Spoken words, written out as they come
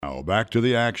Now back to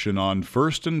the action on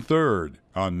First and Third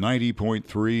on 90.3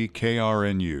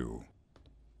 KRNU.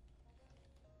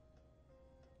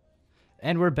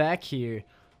 And we're back here.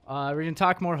 We're going to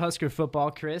talk more Husker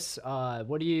football, Chris.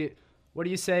 What do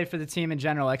you say for the team in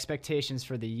general, expectations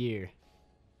for the year?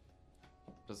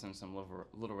 Listening to some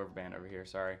Little River Band over here,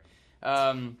 sorry.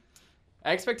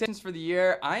 Expectations for the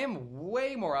year, I am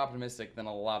way more optimistic than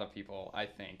a lot of people, I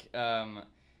think.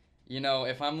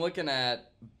 If I'm looking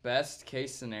at best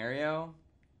case scenario,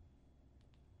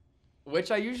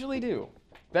 which I usually do,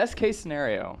 best case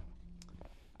scenario,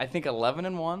 I think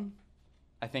 11-1.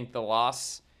 I think the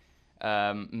loss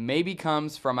maybe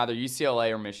comes from either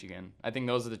UCLA or Michigan. I think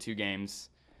those are the two games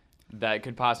that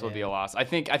could possibly be a loss. I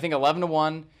think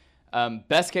 11-1.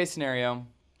 Best case scenario,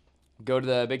 go to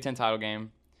the Big Ten title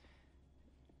game,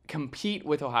 compete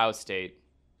with Ohio State,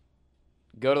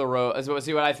 go to the road.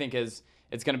 See what I think is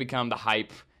it's going to become the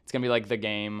hype. It's going to be like the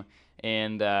game,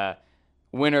 and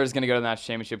winner is going to go to the national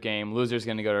championship game. Loser is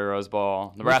going to go to the Rose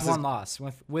Bowl. Nebraska's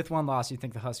with one loss, you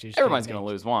think the Huskers? Everyone's going to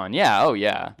lose one. Yeah. Oh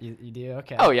yeah. You do?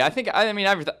 Okay. Oh yeah.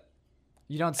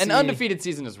 You don't see an undefeated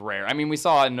season is rare. I mean, we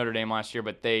saw it in Notre Dame last year,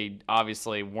 but they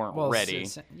obviously weren't ready.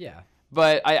 Yeah.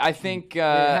 But I think it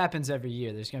happens every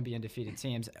year. There's going to be undefeated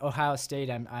teams. Ohio State,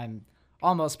 I'm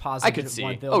almost positive. I could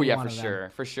see. Oh yeah,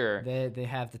 for sure. They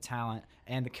have the talent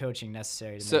and the coaching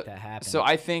necessary to make that happen. So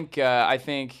I think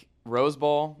Rose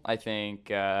Bowl. I think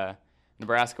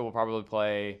Nebraska will probably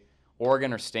play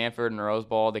Oregon or Stanford in the Rose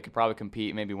Bowl. They could probably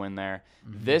compete, maybe win there.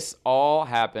 Mm-hmm. This all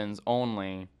happens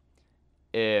only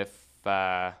if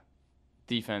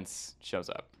defense shows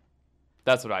up.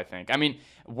 That's what I think. I mean,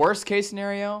 worst case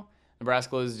scenario,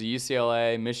 Nebraska loses to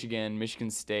UCLA,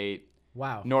 Michigan State,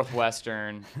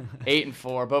 Northwestern,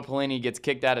 8-4. Bo Pelini gets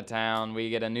kicked out of town. We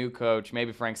get a new coach,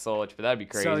 maybe Frank Solich, but that'd be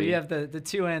crazy. So you have the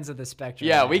two ends of the spectrum.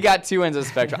 Yeah, we got two ends of the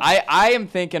spectrum. I am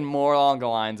thinking more along the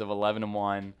lines of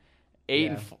 11-1,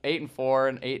 8-4,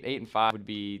 and 8-5 would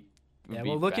be.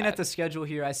 Looking at the schedule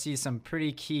here, I see some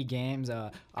pretty key games.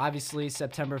 Obviously,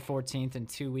 September 14th in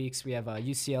 2 weeks, we have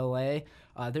UCLA.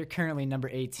 They're currently number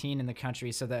 18 in the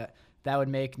country, so that would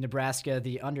make Nebraska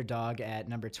the underdog at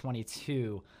number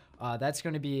 22. That's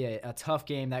going to be a tough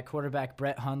game. That quarterback,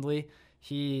 Brett Hundley,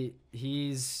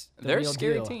 he's they're real a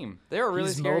scary deal. Team. They're a really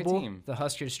he's scary mobile. Team. The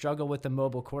Huskers struggle with the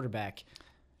mobile quarterback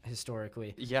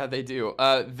historically. Yeah, they do.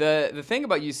 The thing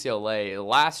about UCLA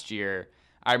last year,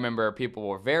 I remember people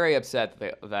were very upset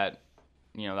that that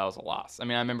was a loss. I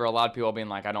mean, I remember a lot of people being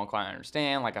like, I don't quite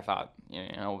understand. Like, I thought,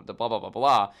 the blah, blah, blah,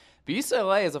 blah. But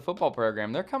UCLA is a football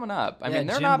program. They're coming up. I mean,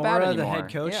 they're Jim not Mora, bad anymore. The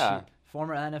head coach,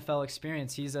 former NFL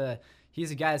experience. He's a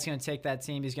guy that's going to take that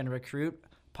team. He's going to recruit,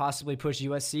 possibly push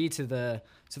USC to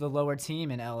the lower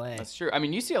team in LA. That's true. I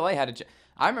mean, UCLA had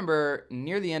I remember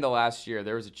near the end of last year,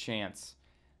 there was a chance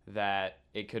that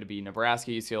it could be Nebraska,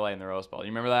 UCLA, in the Rose Bowl.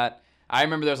 You remember that? I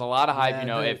remember there's a lot of hype.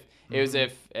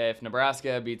 If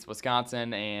Nebraska beats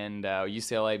Wisconsin and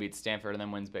UCLA beats Stanford and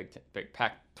then wins Big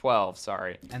Pac-12,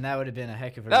 sorry. And that would have been a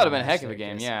heck of a game. That would have been a heck of a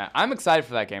game, yeah. I'm excited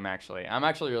for that game, actually. I'm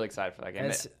actually really excited for that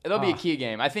game. It'll be a key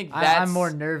game. I think I'm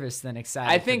more nervous than excited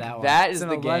I think for that one. that is it's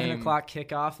the an game. 11 o'clock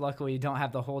kickoff. Luckily, you don't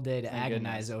have the whole day to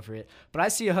agonize over it. But I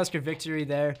see a Husker victory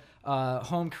there.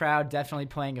 Home crowd definitely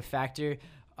playing a factor.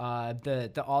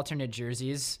 The alternate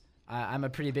jerseys. I'm a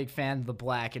pretty big fan of the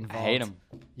black involved. I hate them.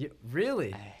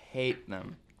 Really? I hate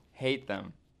them. Hate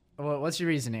them. Well, what's your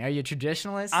reasoning? Are you a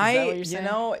traditionalist? Is that what you're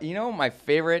saying? You know my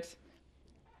favorite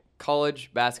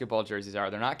college basketball jerseys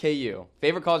are? They're not KU.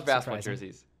 Favorite college basketball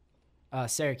jerseys?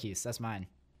 Syracuse. That's mine.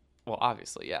 Well,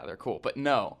 obviously, yeah, they're cool. But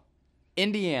no.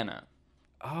 Indiana.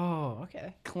 Oh,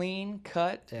 okay. Clean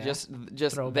cut. Yeah. Just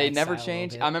they never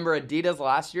changed. I remember Adidas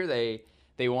last year,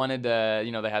 they wanted to,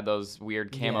 they had those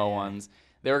weird camo ones.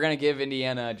 They were going to give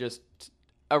Indiana just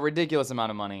a ridiculous amount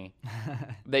of money.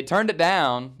 They turned it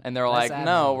down, and they were like,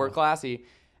 no, we're classy.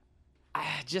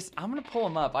 I'm going to pull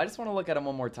them up. I just want to look at them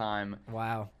one more time.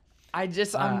 Wow.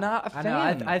 I'm not a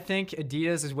fan. I think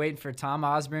Adidas is waiting for Tom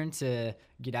Osborne to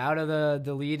get out of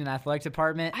the lead and athletic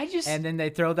department. And then they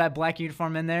throw that black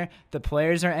uniform in there. The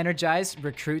players are energized.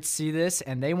 Recruits see this,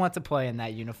 and they want to play in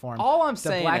that uniform. All I'm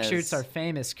saying is... The black shirts are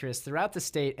famous, Chris, throughout the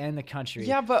state and the country.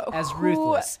 Yeah, but as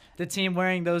ruthless. The team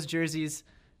wearing those jerseys,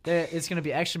 it's going to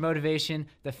be extra motivation.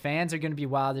 The fans are going to be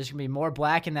wild. There's going to be more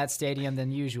black in that stadium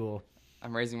than usual.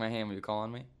 I'm raising my hand. Will you call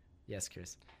on me? Yes,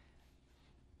 Chris.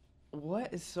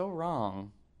 What is so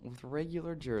wrong with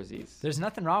regular jerseys? There's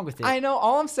nothing wrong with it. I know.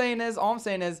 All I'm saying is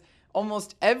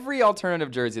almost every alternative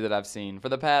jersey that I've seen for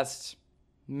the past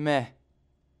 10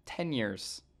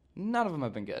 years, none of them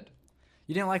have been good.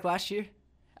 You didn't like last year?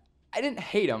 I didn't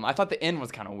hate them. I thought the end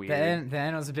was kind of weird. The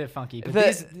end was a bit funky. But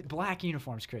these black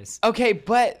uniforms, Chris. Okay,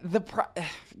 but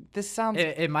this sounds.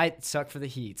 It might suck for the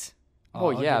Heat.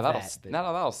 Oh yeah,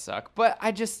 that'll suck. But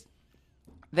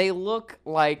they look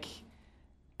like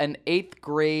an 8th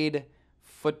grade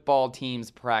football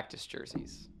team's practice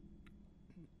jerseys.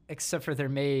 Except for they're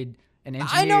made and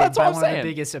engineered I know, that's by what I'm one saying. of the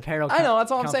biggest apparel I know,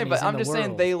 that's all I'm saying. companies But I'm in the just saying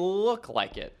world. they look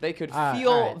like it. They could All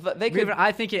feel. right. They could.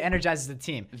 I think it energizes the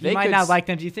team. You They might could not s- like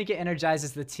them. Do you think it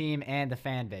energizes the team and the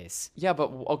fan base? Yeah,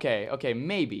 but okay,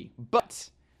 maybe. But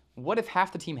what if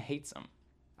half the team hates them?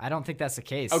 I don't think that's the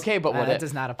case. Okay, but what if? That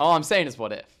does not apply. All I'm saying is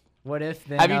what if. What if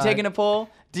then? Have you taken a poll?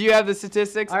 Do you have the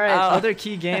statistics? All right, other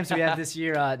key games we have this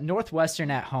year: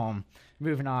 Northwestern at home.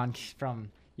 Moving on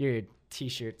from your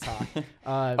T-shirt talk.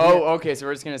 Okay. So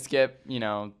we're just gonna skip. You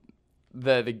know,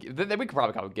 the we could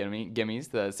probably call it gimmies.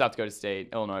 The South Dakota State,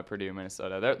 Illinois, Purdue,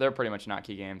 Minnesota. They're pretty much not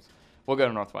key games. We'll go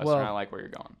to Northwestern. Well, I like where you're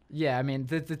going. Yeah, I mean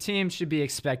the team should be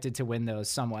expected to win those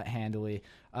somewhat handily.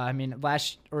 I mean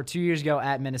 2 years ago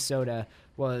at Minnesota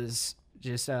was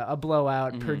just a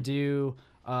blowout. Mm-hmm. Purdue.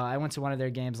 I went to one of their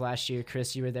games last year.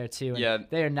 Chris, you were there too. And Yeah.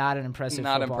 they are not an impressive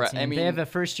football team. I mean, they have a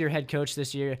first-year head coach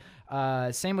this year.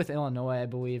 Same with Illinois, I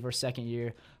believe, or second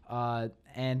year.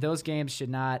 And those games should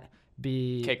not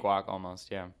be cakewalk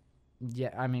almost. Yeah.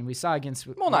 Yeah, I mean, we saw against.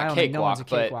 Well, not cakewalk,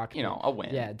 cakewalk, but a win.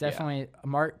 Yeah, definitely.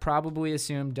 Mark probably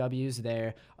assumed W's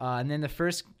there. And then the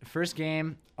first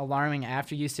game alarming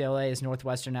after UCLA is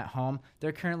Northwestern at home.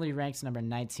 They're currently ranked number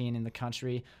 19 in the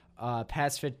country.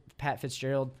 Pat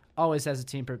Fitzgerald always has a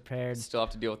team prepared. Still have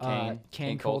to deal with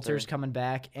Kane Coulter's coming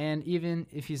back, and even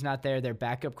if he's not there, their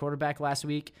backup quarterback last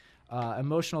week.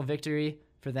 Emotional victory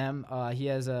for them. He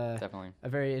has Definitely a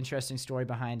very interesting story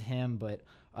behind him, but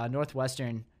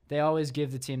Northwestern. They always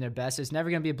give the team their best. It's never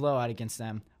going to be a blowout against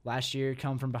them. Last year,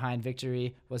 come from behind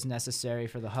victory was necessary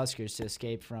for the Huskers to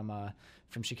escape from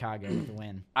Chicago with the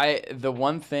win. The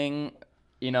one thing,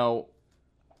 that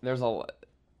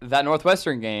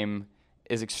Northwestern game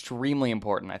is extremely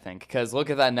important, I think, because look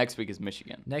at that next week is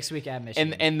Michigan. Next week at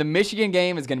Michigan. And the Michigan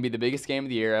game is going to be the biggest game of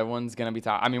the year. Everyone's going to be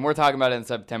talking. I mean, we're talking about it in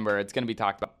September. It's going to be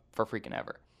talked about for freaking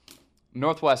ever.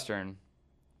 Northwestern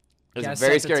is a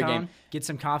very scary game. Get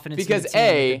some confidence because in the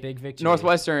team with a big victory.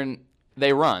 Northwestern,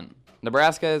 they run.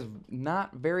 Nebraska is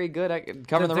not very good at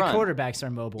covering the run. The quarterbacks are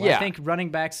mobile. Yeah. I think running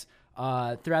backs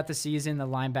throughout the season, the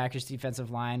linebackers,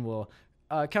 defensive line will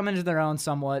come into their own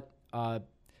somewhat,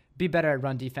 be better at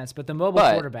run defense. But the mobile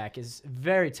quarterback is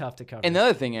very tough to cover. And the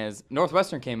other thing is,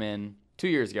 Northwestern came in 2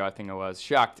 years ago, I think it was,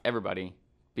 shocked everybody,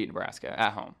 beat Nebraska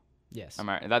at home. Yes.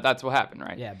 That's what happened,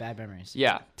 right? Yeah, bad memories.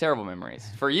 Yeah, terrible memories.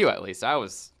 For you, at least. I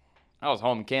was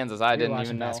home in Kansas. I didn't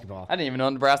even know. Basketball. I didn't even know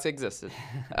Nebraska existed.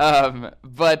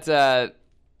 But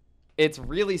it's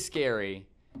really scary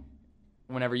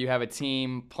whenever you have a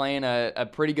team playing a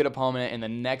pretty good opponent, and the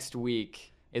next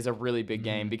week is a really big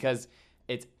game because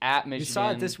it's at Michigan. You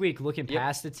saw it this week, looking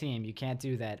past the team. You can't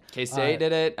do that. K-State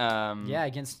did it. Yeah,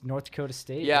 against North Dakota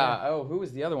State. Yeah. Oh, who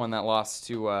was the other one that lost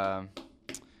to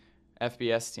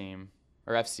FBS team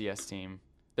or FCS team?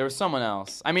 There was someone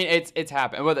else. I mean, it's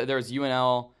happened. Whether there was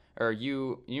UNL. Or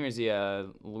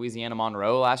Louisiana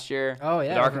Monroe last year. Oh, yeah.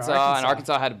 With Arkansas. And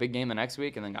Arkansas had a big game the next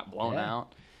week and then got blown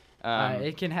out.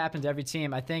 It can happen to every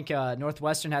team. I think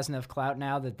Northwestern has enough clout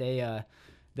now that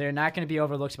they're not going to be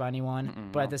overlooked by anyone.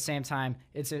 But at the same time,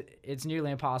 it's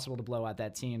nearly impossible to blow out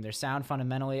that team. They're sound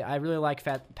fundamentally. I really like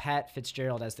Pat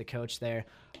Fitzgerald as the coach there.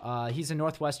 He's a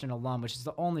Northwestern alum, which is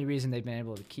the only reason they've been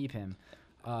able to keep him.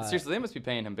 Seriously, they must be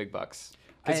paying him big bucks.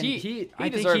 I He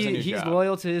think deserves a new he's job.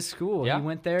 loyal to his school. Yeah. He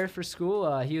went there for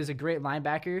school. He was a great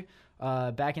linebacker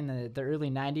back in the early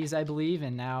 90s, I believe,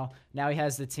 and now he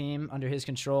has the team under his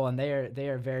control, and they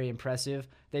are very impressive.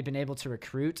 They've been able to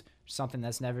recruit, something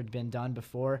that's never been done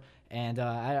before, and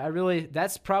I really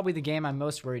that's probably the game I'm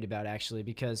most worried about, actually,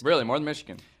 because Really, more than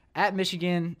Michigan. at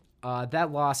Michigan,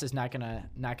 that loss is not gonna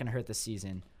hurt the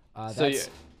season. So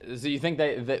you think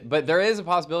but there is a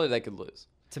possibility they could lose.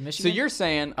 To Michigan? So you're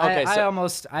saying, okay,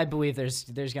 I believe there's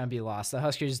going to be a loss. The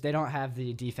Huskers, they don't have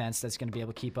the defense that's going to be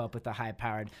able to keep up with the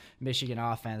high-powered Michigan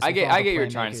offense. I get what you're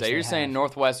trying to say. You're saying have.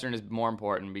 Northwestern is more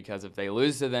important because if they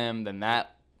lose to them, then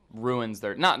that ruins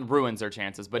their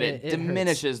chances, but it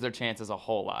diminishes their chances a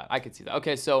whole lot. I could see that.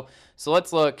 Okay, so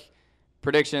let's look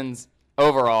predictions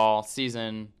overall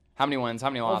season. How many wins? How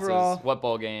many losses? Overall, what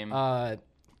bowl game?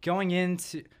 Going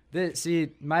into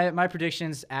my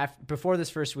predictions before this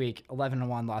first week,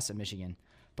 11-1 loss at Michigan.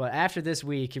 But after this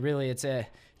week, really it's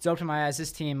opened my eyes.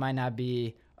 This team might not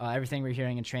be everything we're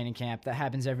hearing in training camp. That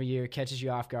happens every year, catches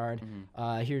you off guard.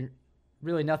 Here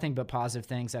really nothing but positive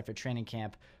things after training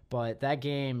camp. But that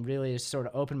game really just sort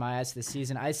of opened my eyes to the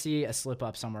season. I see a slip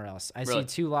up somewhere else. I see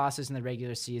 2 losses in the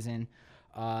regular season.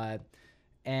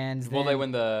 And will they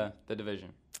win the division?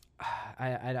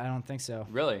 I don't think so.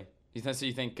 Really? You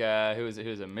think who is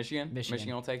it? Michigan?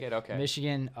 Michigan will take it. Okay.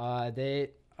 Michigan. I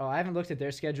haven't looked at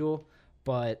their schedule,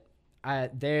 but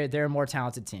they're a more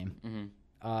talented team. Mm-hmm.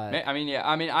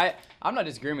 I'm not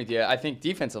disagreeing with you. I think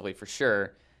defensively for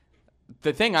sure.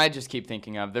 The thing I just keep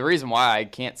thinking of, the reason why I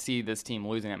can't see this team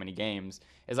losing that many games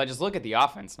is I just look at the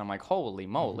offense and I'm like, holy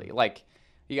moly! Mm-hmm. Like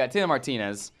you got Taylor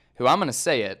Martinez, who I'm gonna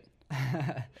say it,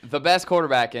 the best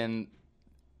quarterback in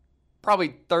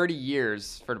probably 30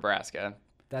 years for Nebraska.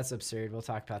 That's absurd. We'll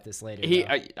talk about this later.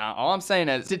 All I'm saying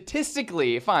is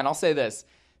statistically, fine. I'll say this.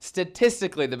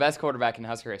 Statistically, the best quarterback in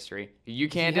Husker history. You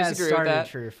can't disagree with that.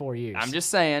 For 4 years. I'm just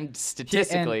saying,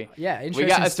 statistically. Interesting.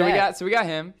 We got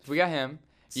him.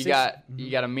 You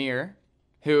got Amir,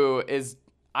 who is,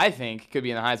 I think, could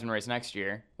be in the Heisman race next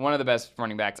year. One of the best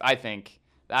running backs I think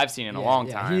that I've seen in a long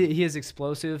time. He is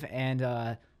explosive,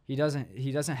 and he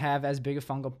doesn't have as big a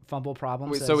fumble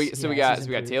problem. So we got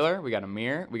Taylor, we got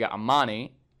Amir, we got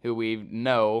Amani, who we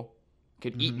know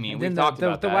could eat me. We've talked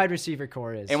about that. The wide receiver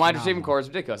core is wide receiver core is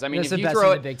ridiculous. I mean, if you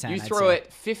throw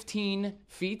it 15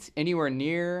 feet anywhere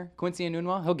near Quincy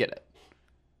Enunwa, he'll get it.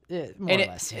 More or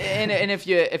less. And if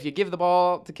you give the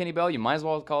ball to Kenny Bell, you might as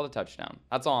well call it a touchdown.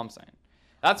 That's all I'm saying.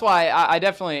 That's why I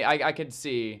could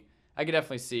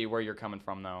definitely see where you're coming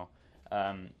from though.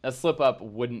 A slip up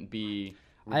wouldn't be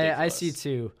ridiculous. I see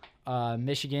too.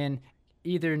 Michigan,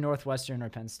 either Northwestern or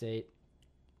Penn State.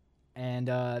 And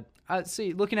I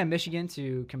see, looking at Michigan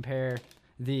to compare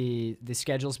the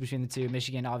schedules between the two.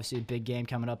 Michigan, obviously a big game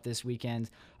coming up this weekend,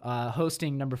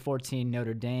 hosting number 14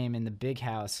 Notre Dame in the Big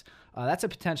House. That's a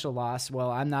potential loss.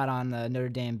 Well, I'm not on the Notre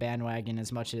Dame bandwagon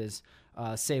as much as,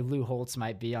 say, Lou Holtz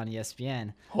might be on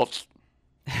ESPN. Holtz.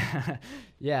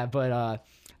 Yeah, but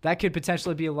that could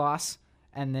potentially be a loss.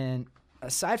 And then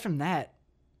aside from that,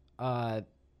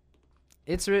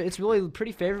 it's really a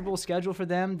pretty favorable schedule for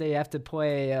them. They have to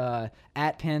play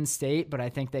at Penn State, but I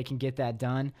think they can get that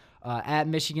done. At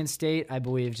Michigan State, I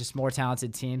believe just more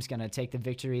talented teams going to take the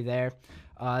victory there.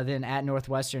 Then at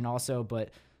Northwestern also, but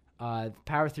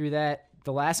power through that.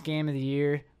 The last game of the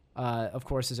year, of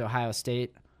course, is Ohio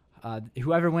State.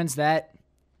 Whoever wins that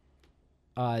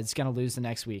is going to lose the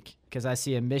next week because I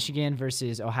see a Michigan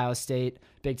versus Ohio State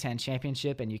Big Ten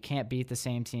championship, and you can't beat the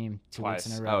same team two weeks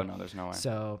in a row. Oh, no, there's no way.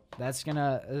 So that's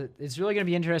it's really going to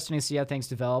be interesting to see how things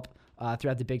develop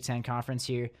throughout the Big Ten conference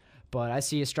here. But I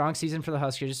see a strong season for the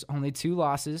Huskers, only 2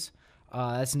 losses.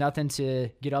 That's nothing to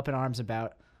get up in arms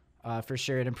about for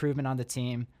sure. An improvement on the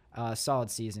team.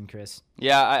 Solid season, Chris.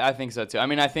 Yeah, I think so too. I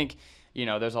mean, I think,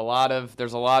 there's a lot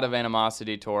of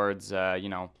animosity towards,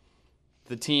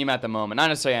 the team at the moment. Not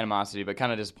necessarily animosity, but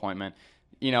kind of disappointment.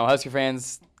 Husker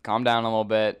fans, calm down a little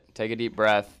bit, take a deep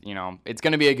breath. It's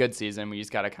going to be a good season. We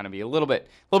just got to kind of be a little bit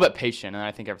patient, and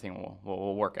I think everything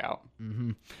will work out.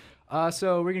 Mm-hmm.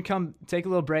 So we're going to take a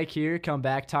little break here, come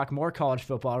back, talk more college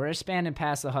football. We're expanding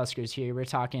past the Huskers here. We're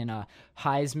talking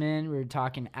Heisman. We're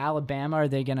talking Alabama. Are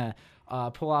they going to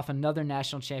pull off another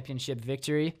national championship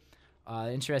victory?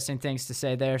 Interesting things to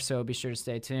say there, so be sure to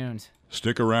stay tuned.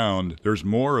 Stick around. There's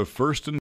more of First and